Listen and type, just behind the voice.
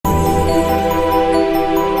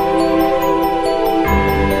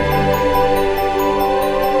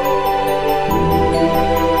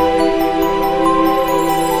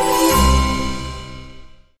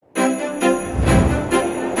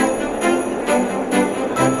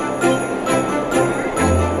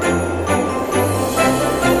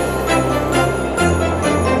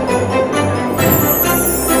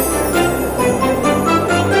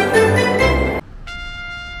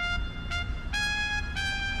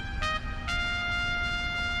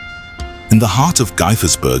In the heart of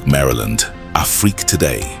Gaithersburg, Maryland, Afrique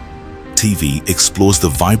Today TV explores the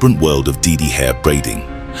vibrant world of DIDI Hair Braiding,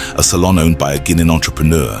 a salon owned by a Guinean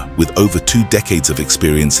entrepreneur with over 2 decades of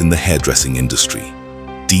experience in the hairdressing industry.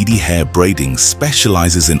 DIDI Hair Braiding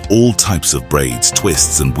specializes in all types of braids,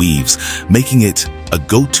 twists, and weaves, making it a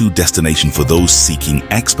go-to destination for those seeking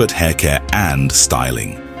expert hair care and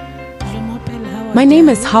styling. My name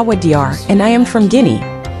is Hawa Diar, and I am from Guinea.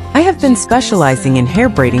 I have been specializing in hair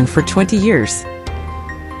braiding for 20 years.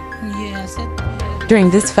 During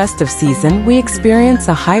this festive season, we experience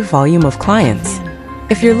a high volume of clients.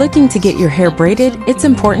 If you're looking to get your hair braided, it's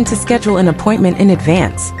important to schedule an appointment in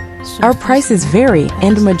advance. Our prices vary,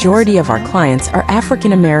 and the majority of our clients are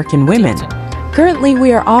African American women. Currently,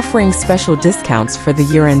 we are offering special discounts for the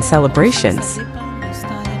year-end celebrations.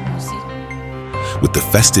 With the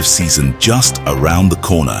festive season just around the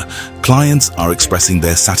corner, clients are expressing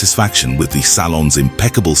their satisfaction with the salon's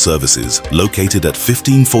impeccable services located at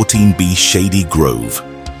 1514B Shady Grove,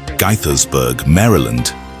 Gaithersburg,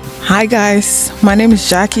 Maryland. Hi guys, my name is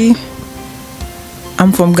Jackie.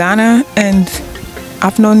 I'm from Ghana and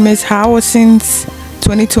I've known Miss Howard since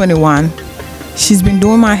 2021. She's been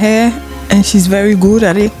doing my hair and she's very good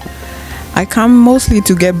at it. I come mostly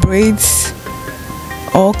to get braids,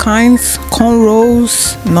 all kinds,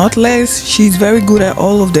 cornrows, knotless. She's very good at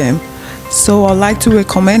all of them. So I'd like to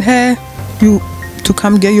recommend her to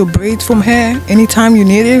come get your braids from her anytime you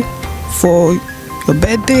need it, for your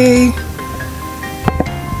birthday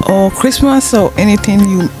or Christmas or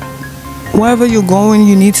anything. Wherever you're going,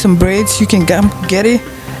 you need some braids, you can get it.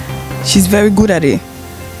 She's very good at it.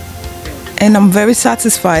 And I'm very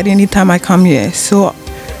satisfied anytime I come here. So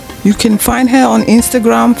you can find her on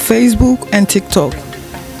Instagram, Facebook, and TikTok.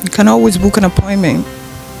 You can always book an appointment.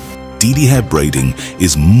 DIDI Hair Braiding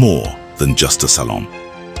is more than just a salon.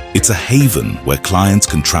 It's a haven where clients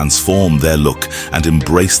can transform their look and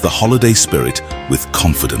embrace the holiday spirit with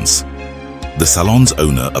confidence. The salon's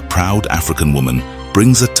owner, a proud African woman,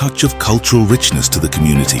 brings a touch of cultural richness to the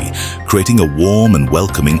community, creating a warm and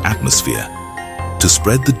welcoming atmosphere. To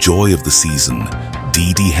spread the joy of the season,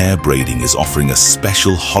 DIDI Hair Braiding is offering a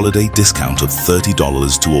special holiday discount of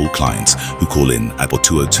 $30 to all clients who call in at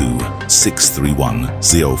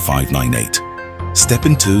 202-631-0598. Step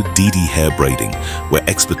into DIDI Hair Braiding, where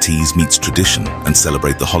expertise meets tradition, and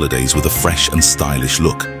celebrate the holidays with a fresh and stylish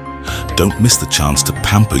look. Don't miss the chance to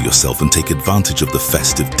pamper yourself and take advantage of the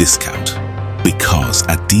festive discount. Because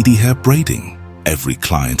at DIDI Hair Braiding, every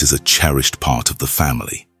client is a cherished part of the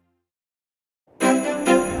family.